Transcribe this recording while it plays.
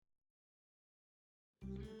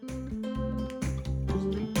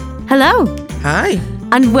Hello. Hi.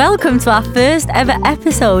 And welcome to our first ever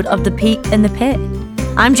episode of The Peak and the Pit.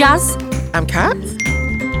 I'm Jazz. I'm Kat.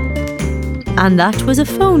 And that was a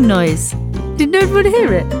phone noise. Did everyone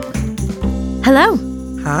hear it? Hello.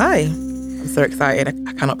 Hi. I'm so excited.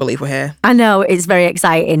 I cannot believe we're here. I know, it's very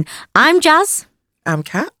exciting. I'm Jazz. I'm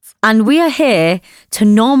Kat. And we are here to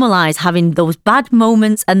normalise having those bad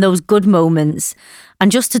moments and those good moments,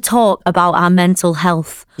 and just to talk about our mental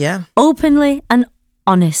health. Yeah. Openly and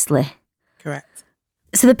honestly. Correct.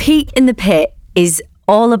 So The Peak in the Pit is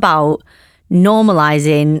all about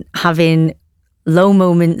normalising having low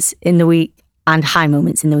moments in the week and high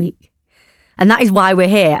moments in the week. And that is why we're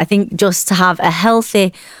here. I think just to have a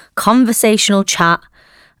healthy conversational chat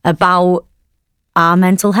about our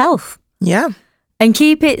mental health. Yeah. And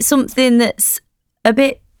keep it something that's a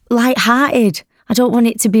bit light-hearted. I don't want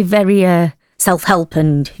it to be very self-help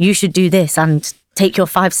and you should do this and take your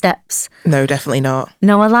 5 steps. No, definitely not.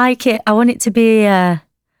 No, I like it. I want it to be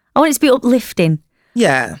uplifting.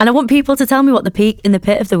 Yeah. And I want people to tell me what the peak in the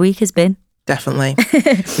pit of the week has been. Definitely.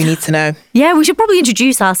 We need to know. Yeah, we should probably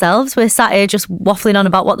introduce ourselves. We're sat here just waffling on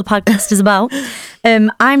about what the podcast is about.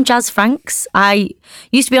 I'm Jazz Franks. I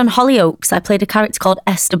used to be on Hollyoaks. I played a character called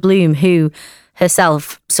Esther Bloom, who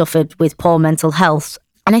herself suffered with poor mental health.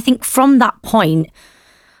 And I think from that point,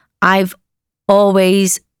 I've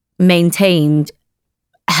always maintained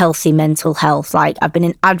healthy mental health. Like, I've been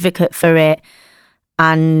an advocate for it,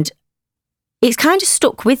 and it's kind of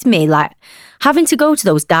stuck with me, like having to go to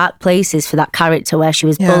those dark places for that character where she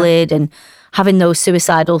was bullied and having those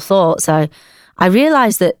suicidal thoughts. I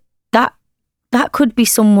realised that could be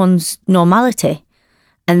someone's normality,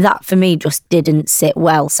 and that for me just didn't sit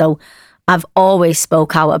well. So I've always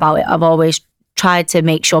spoke out about it. I've always tried to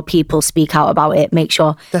make sure people speak out about it, make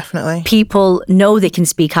sure Definitely people know they can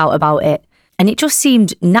speak out about it. And it just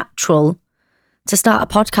seemed natural to start a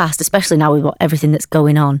podcast, especially now with everything that's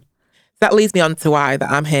going on. That leads me on to why that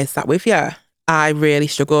I'm here sat with you. I really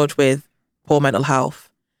struggled with poor mental health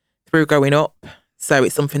through growing up. So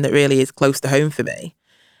it's something that really is close to home for me.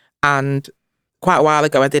 And quite a while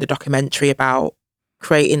ago, I did a documentary about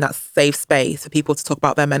creating that safe space for people to talk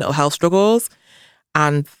about their mental health struggles.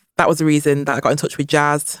 And that was the reason that I got in touch with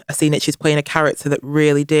Jazz. I seen that she's playing a character that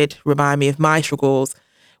really did remind me of my struggles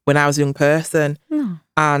when I was a young person.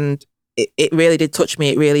 And it really did touch me.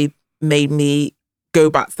 It really made me go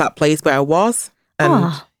back to that place where I was.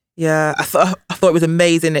 And yeah, I thought it was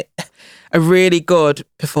amazing. A really good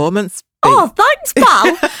performance. Oh, thanks, pal.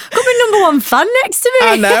 Got my number 1 fan next to me.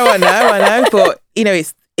 I know. But, you know,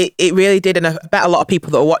 it really did. And I bet a lot of people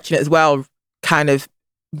that are watching it as well kind of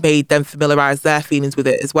made them familiarise their feelings with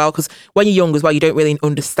it as well. Because when you're young as well, you don't really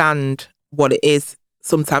understand what it is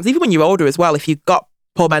sometimes. Even when you're older as well, if you've got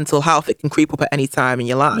poor mental health, it can creep up at any time in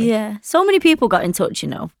your life. Yeah. So many people got in touch, you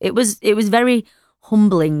know. It was very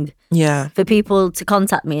humbling for people to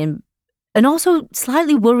contact me, and also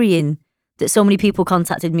slightly worrying that so many people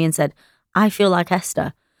contacted me and said, I feel like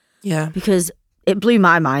Esther. Yeah. Because it blew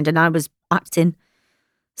my mind and I was acting.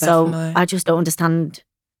 Definitely. So I just don't understand.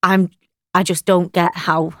 I just don't get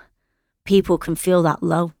how people can feel that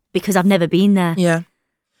low, because I've never been there. Yeah.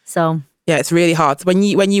 So yeah, it's really hard. So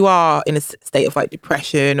when you are in a state of like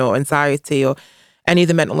depression or anxiety or any of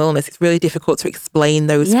the mental illness, it's really difficult to explain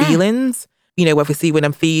those feelings. You know, obviously when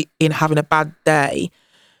I'm having a bad day,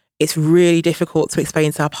 it's really difficult to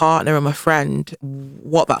explain to our partner or my friend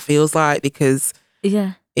what that feels like, because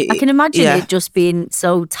I can imagine it just being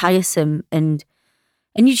so tiresome, and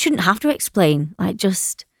you shouldn't have to explain. Like,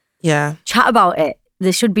 just chat about it.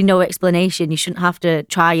 There should be no explanation. You shouldn't have to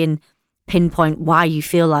try and pinpoint why you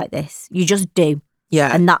feel like this. You just do.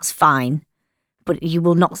 Yeah. And that's fine. But you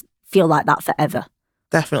will not feel like that forever.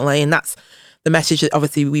 Definitely. And that's the message that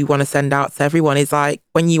obviously we want to send out to everyone, is like,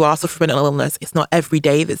 when you are suffering mental illness, it's not every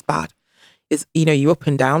day that's bad. It's, you know, you're up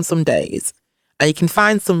and down some days, and you can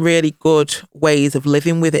find some really good ways of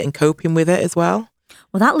living with it and coping with it as well.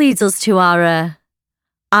 Well, that leads us to our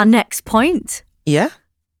next point. Yeah.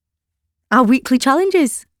 Our weekly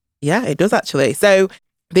challenges. Yeah, it does actually. So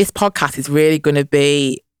this podcast is really going to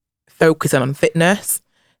be focusing on fitness.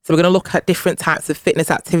 So we're going to look at different types of fitness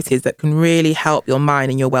activities that can really help your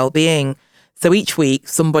mind and your well-being. So each week,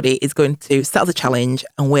 somebody is going to set us a challenge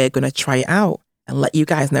and we're going to try it out and let you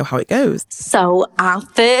guys know how it goes. So our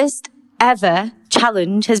first ever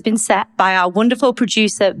challenge has been set by our wonderful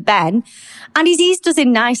producer, Ben. And he's eased us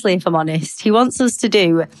in nicely, if I'm honest. He wants us to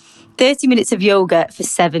do 30 minutes of yoga for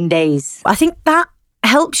 7 days. I think that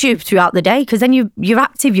helps you throughout the day, because then you're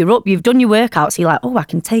active, you're up, you've done your workout, so you're like, oh, I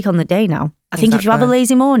can take on the day now. I think if you have a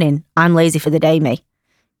lazy morning, I'm lazy for the day, me.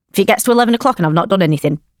 If it gets to 11 o'clock and I've not done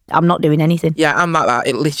anything, I'm not doing anything. Yeah, I'm like that.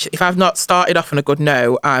 It literally, if I've not started off on a good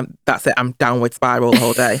note, that's it. I'm downward spiral the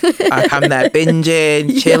whole day. Like, I'm there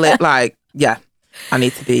binging, chilling. Like, yeah, I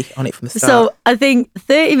need to be on it from the start. So I think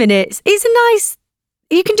 30 minutes is a nice,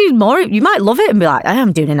 you can do more. You might love it and be like,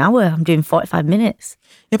 I'm doing an hour. I'm doing 45 minutes.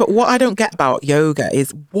 Yeah, but what I don't get about yoga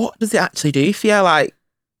is, what does it actually do for you? Like,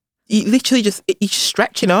 you literally you're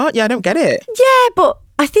stretching, aren't you? I don't get it. Yeah, but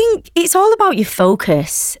I think it's all about your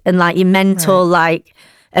focus and like your mental like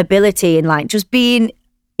ability and like just being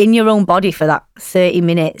in your own body for that 30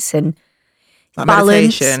 minutes and Like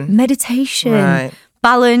balance. meditation. Right.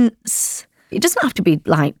 Balance. It doesn't have to be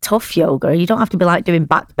like tough yoga. You don't have to be like doing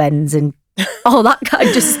back bends and all that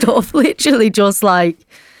kind of stuff. Literally just like,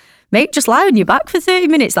 mate, just lie on your back for 30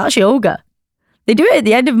 minutes. That's yoga. They do it at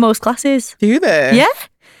the end of most classes. Do they? Yeah.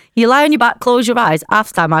 You lie on your back, close your eyes. Half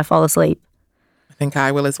the time I fall asleep. I think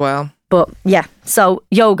I will as well. But yeah, so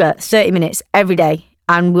yoga, 30 minutes every day.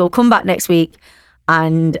 And we'll come back next week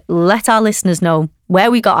and let our listeners know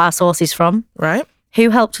where we got our sources from. Right. Who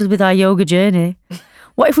helped us with our yoga journey.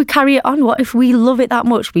 What if we carry it on? What if we love it that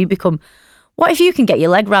much? What if you can get your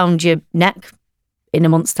leg round your neck in a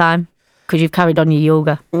month's time because you've carried on your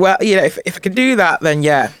yoga? Well, if I can do that, then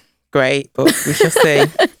yeah, great. But we shall see.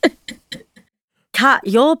 Kat,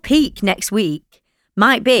 your peak next week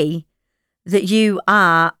might be that you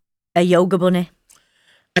are a yoga bunny.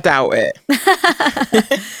 I doubt it.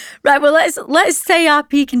 Right, well, let's say our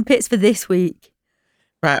peak and pits for this week.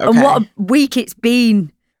 Right, okay. And what a week it's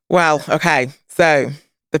been. Well, okay. So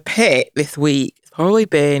the pit this week has probably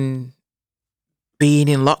been being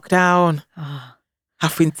in lockdown,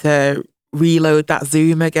 having to reload that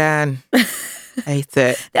Zoom again. Hate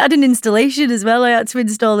it. They had an installation as well. I had to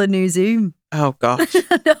install a new Zoom. Oh, gosh.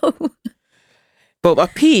 I know. But my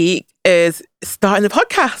peak is starting the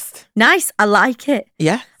podcast. Nice. I like it.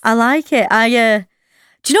 Yeah. I like it.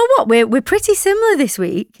 Do you know what? We're pretty similar this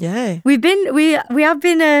week. Yeah. We have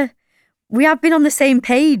been on the same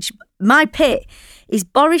page. My pit is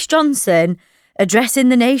Boris Johnson addressing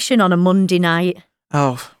the nation on a Monday night.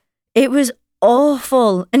 Oh. It was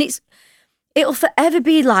awful. And it'll forever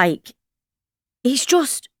be like, it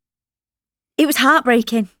was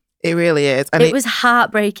heartbreaking. It really is. And it was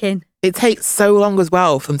heartbreaking. It takes so long as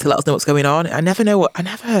well for them to let us know what's going on. I never know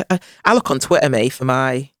I look on Twitter, for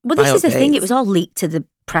my Well, this my is the thing. updates. It was all leaked to the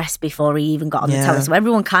press before he even got on the telly. So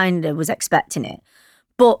everyone kind of was expecting it.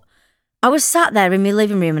 But I was sat there in my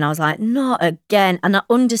living room and I was like, not again. And I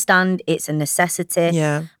understand it's a necessity.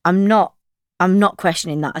 Yeah. I'm not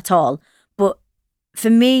questioning that at all. But for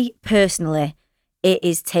me personally, it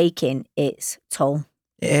is taking its toll.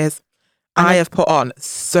 It is. I have put on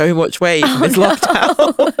so much weight in this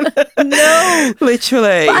lockdown. No.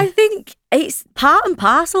 Literally. But I think it's part and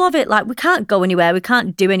parcel of it. Like, we can't go anywhere. We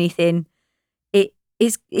can't do anything.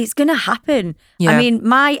 It's going to happen. Yeah. I mean,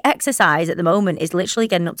 my exercise at the moment is literally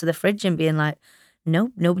getting up to the fridge and being like, no,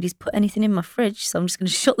 nobody's put anything in my fridge, so I'm just going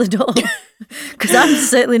to shut the door because I'm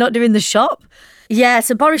certainly not doing the shop. Yeah,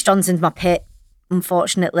 so Boris Johnson's my pit,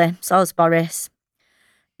 unfortunately. So is Boris.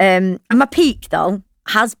 And my peak, though,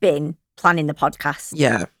 has been planning the podcast.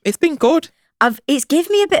 Yeah, it's been good. It's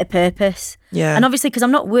given me a bit of purpose. Yeah. And obviously, because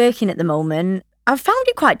I'm not working at the moment, I've found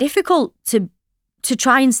it quite difficult to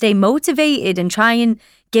try and stay motivated and try and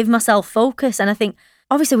give myself focus. And I think,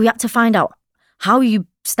 obviously, we had to find out how you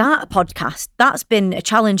start a podcast. That's been a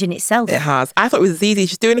challenge in itself. It has. I thought it was as easy as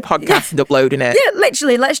just doing a podcast and uploading it. Yeah,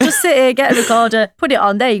 literally. Let's just sit here, get a recorder, put it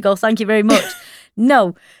on. There you go. Thank you very much.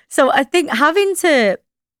 No. So I think having to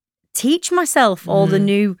teach myself all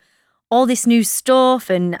this new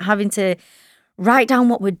stuff and having to write down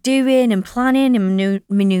what we're doing and planning in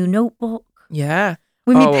my new notebook. Yeah.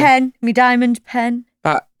 With my pen, my diamond pen.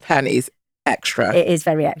 That pen is extra. It is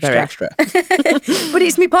very extra. Very extra. But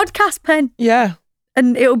it's my podcast pen. Yeah.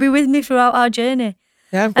 And it'll be with me throughout our journey.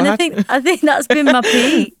 Yeah, I'm and glad. I think that's been my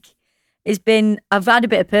peak. I've had a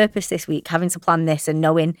bit of purpose this week, having to plan this and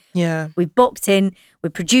knowing we've booked in, we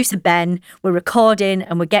produce a Ben, we're recording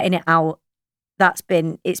and we're getting it out.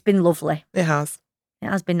 It's been lovely. It has. It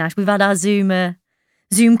has been nice. We've had our Zoom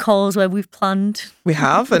calls where we've planned. We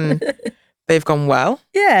have, and they've gone well.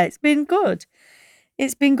 Yeah, it's been good.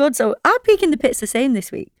 It's been good. So our peak in the pit's the same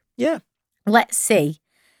this week. Yeah. Let's see.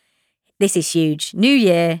 This is huge. New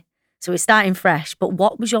year. So we're starting fresh. But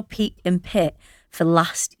what was your peak and pit for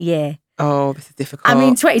last year? Oh, this is difficult. I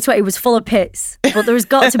mean, 2020 was full of pits, but there's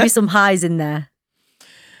got to be some highs in there.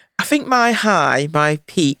 I think my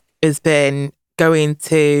peak has been going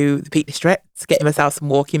to the Peak District, getting myself some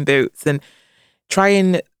walking boots and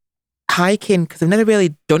trying hiking because I've never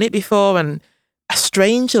really done it before. And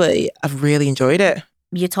strangely, I've really enjoyed it.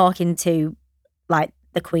 You're talking to like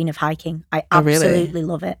the queen of hiking. I Oh, really? absolutely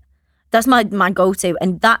love it. That's my go-to.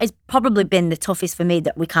 And that has probably been the toughest for me,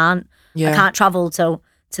 that I can't travel to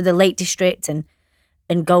the Lake District and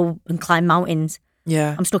go and climb mountains.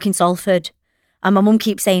 Yeah. I'm stuck in Salford. And my mum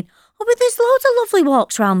keeps saying, oh, but there's loads of lovely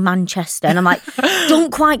walks around Manchester. And I'm like,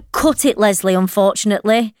 don't quite cut it, Leslie,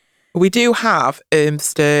 unfortunately. We do have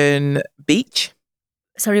Urmston Beach.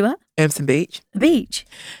 Sorry, what? Urmston Beach. Beach?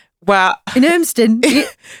 Well, in Urmston.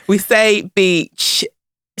 We say beach.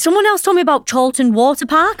 Someone else told me about Charlton Water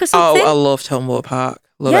Park or something. Oh, I love Charlton Water Park.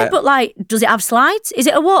 Love yeah, it. but like, does it have slides? Is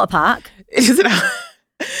it a water park?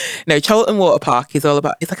 No, Charlton Water Park is all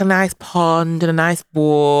about, it's like a nice pond and a nice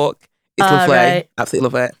walk. It's lovely. Right. Absolutely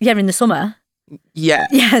love it. Yeah, in the summer. Yeah.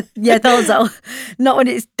 Yeah, those are. Not when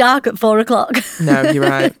it's dark at 4 o'clock. No, you're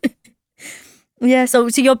right. Yeah, so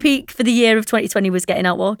your peak for the year of 2020 was getting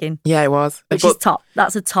out walking. Yeah, it was. Which is top.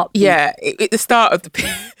 That's a top peak. Yeah, the start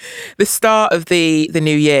of the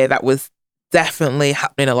new year, that was definitely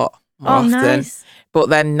happening a lot more often. Nice. But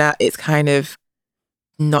then it's kind of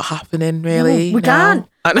not happening really. No, we can't.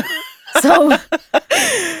 So,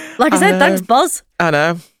 like I said, thanks, Boz. I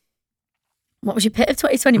know. What was your pit of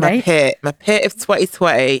 2020, mate? My pit of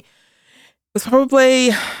 2020 was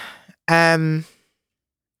probably, I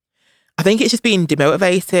think it's just being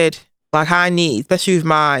demotivated. Like I need, especially with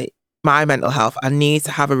my mental health, I need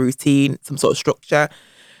to have a routine, some sort of structure.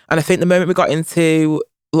 And I think the moment we got into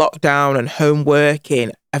lockdown and home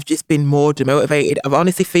working, I've just been more demotivated. I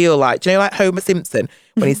honestly feel like, do you know, like Homer Simpson,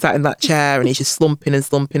 when he's sat in that chair and he's just slumping and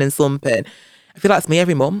slumping and slumping? I feel like it's me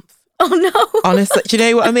every month. Oh no. Honestly, do you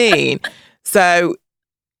know what I mean? So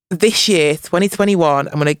this year, 2021,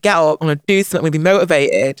 I'm going to get up, I'm going to do something, I'm going to be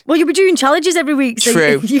motivated. Well, you'll be doing challenges every week. So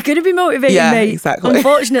True. You're going to be motivated, mate. Yeah, exactly.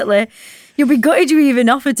 Unfortunately. You'll be gutted you even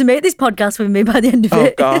offered to make this podcast with me by the end of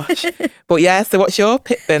it. Oh, gosh. But yeah, so what's your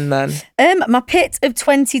pit then? My pit of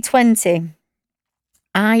 2020.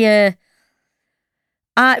 I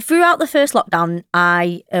throughout the first lockdown,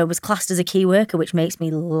 I was classed as a key worker, which makes me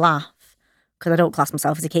laugh because I don't class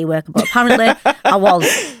myself as a key worker, but apparently I was.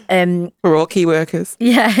 We're all key workers.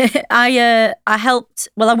 Yeah, I helped.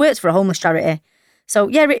 Well, I worked for a homeless charity, so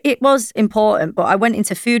yeah, it was important. But I went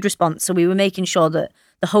into food response, so we were making sure that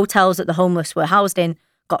the hotels that the homeless were housed in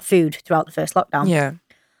got food throughout the first lockdown. Yeah.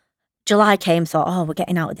 July came, thought, oh, we're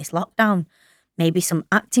getting out of this lockdown. Maybe some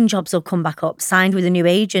acting jobs will come back up. Signed with a new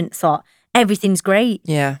agent, thought everything's great.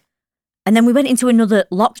 Yeah. And then we went into another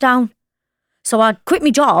lockdown. So I quit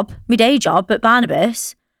my job, my day job at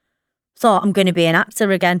Barnabas. Thought I'm going to be an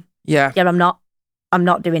actor again. Yeah. Yeah, I'm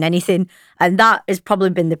not doing anything. And that has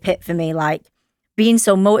probably been the pit for me. Like being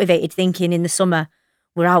so motivated, thinking in the summer,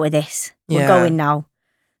 we're out of this. We're going now.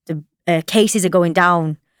 The cases are going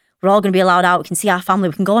down. We're all going to be allowed out. We can see our family.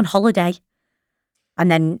 We can go on holiday.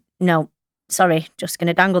 And then, no, sorry, just going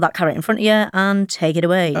to dangle that carrot in front of you and take it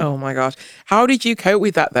away. Oh my gosh. How did you cope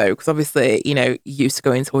with that though? Because obviously, you used to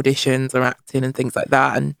going to auditions or acting and things like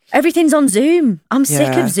that. And everything's on Zoom. I'm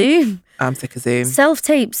sick of Zoom. I'm sick of Zoom.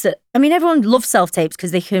 Self-tapes. I mean, everyone loves self-tapes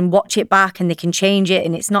because they can watch it back and they can change it.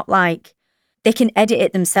 And it's not like they can edit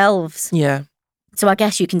it themselves. Yeah. So I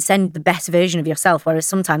guess you can send the best version of yourself, whereas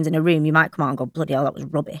sometimes in a room you might come out and go, bloody hell, that was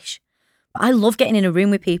rubbish. But I love getting in a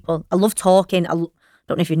room with people. I love talking. I don't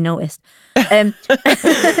know if you've noticed. And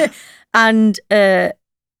I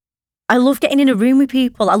love getting in a room with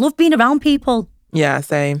people. I love being around people. Yeah,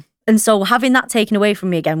 same. And so having that taken away from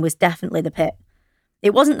me again was definitely the pit.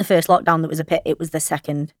 It wasn't the first lockdown that was a pit. It was the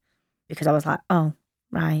second, because I was like, oh,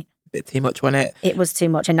 right. A bit too much, wasn't it? It was too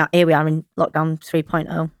much. And now here we are in lockdown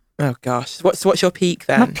 3.0. Oh gosh. What's your peak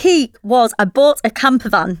then? My peak was I bought a camper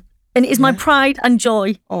van, and it is my pride and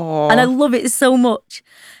joy. Oh. And I love it so much.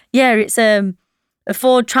 Yeah, it's a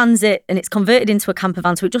Ford Transit, and it's converted into a camper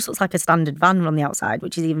van, so it just looks like a standard van on the outside,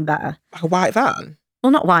 which is even better. A white van?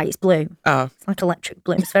 Well, not white, it's blue. Oh. It's like electric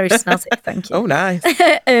blue. It's very snazzy, thank you. Oh, nice.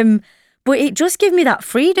 But it just gave me that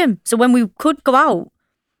freedom. So when we could go out,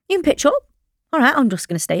 you can pitch up. All right, I'm just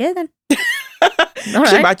going to stay here then. All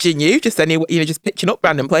right. Imagine you just just pitching up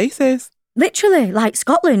random places. Literally, like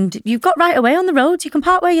Scotland, you've got right away on the roads. You can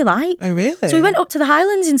park where you like. Oh, really? So we went up to the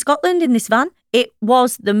Highlands in Scotland in this van. It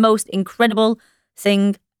was the most incredible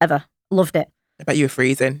thing ever. Loved it. I bet you were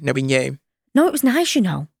freezing, knowing you. No, it was nice,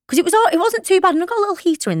 because it wasn't too bad. And I've got a little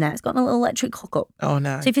heater in there. It's got a little electric hookup. Oh,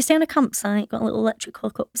 no. So if you stay on a campsite, got a little electric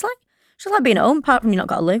hookup. It's just like being at home, apart from you've not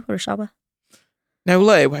got a loo or a shower. No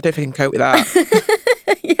loo? I don't think I can cope with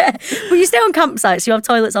that. Yeah. Well, you stay on campsites, so you have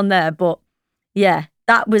toilets on there. But yeah,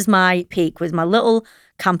 that was my peak, was my little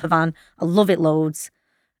camper van. I love it loads.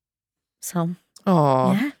 So,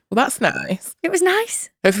 oh, yeah. Well, that's nice. It was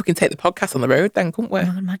nice. Hopefully we can take the podcast on the road then, couldn't we?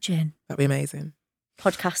 I imagine. That'd be amazing.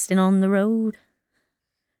 podcasting on the road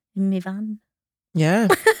in my van. Yeah.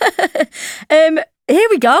 Here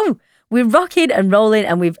we go. We're rocking and rolling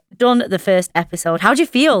and we've done the first episode. How do you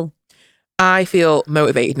feel? I feel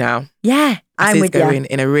motivated now. Yeah, I'm with you. This is going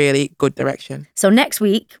in a really good direction. So next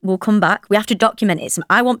week we'll come back. We have to document it. So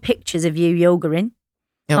I want pictures of you yogaing.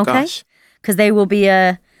 Oh gosh. Because they will be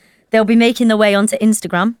they'll be making their way onto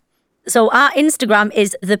Instagram. So our Instagram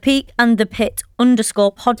is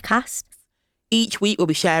thepeakandthepit_podcast. Each week we'll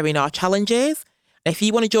be sharing our challenges. And if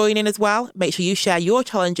you want to join in as well, make sure you share your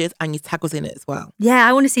challenges and you tag us in it as well. Yeah,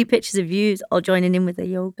 I want to see pictures of you all joining in with the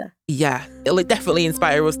yoga. Yeah, it'll definitely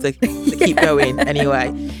inspire us to keep going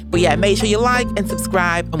anyway. But yeah, make sure you like and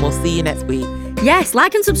subscribe and we'll see you next week. Yes,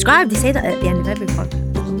 like and subscribe. They say that at the end of every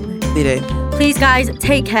podcast. They do. Please, guys,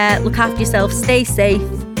 take care, look after yourself, stay safe.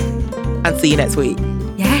 And see you next week.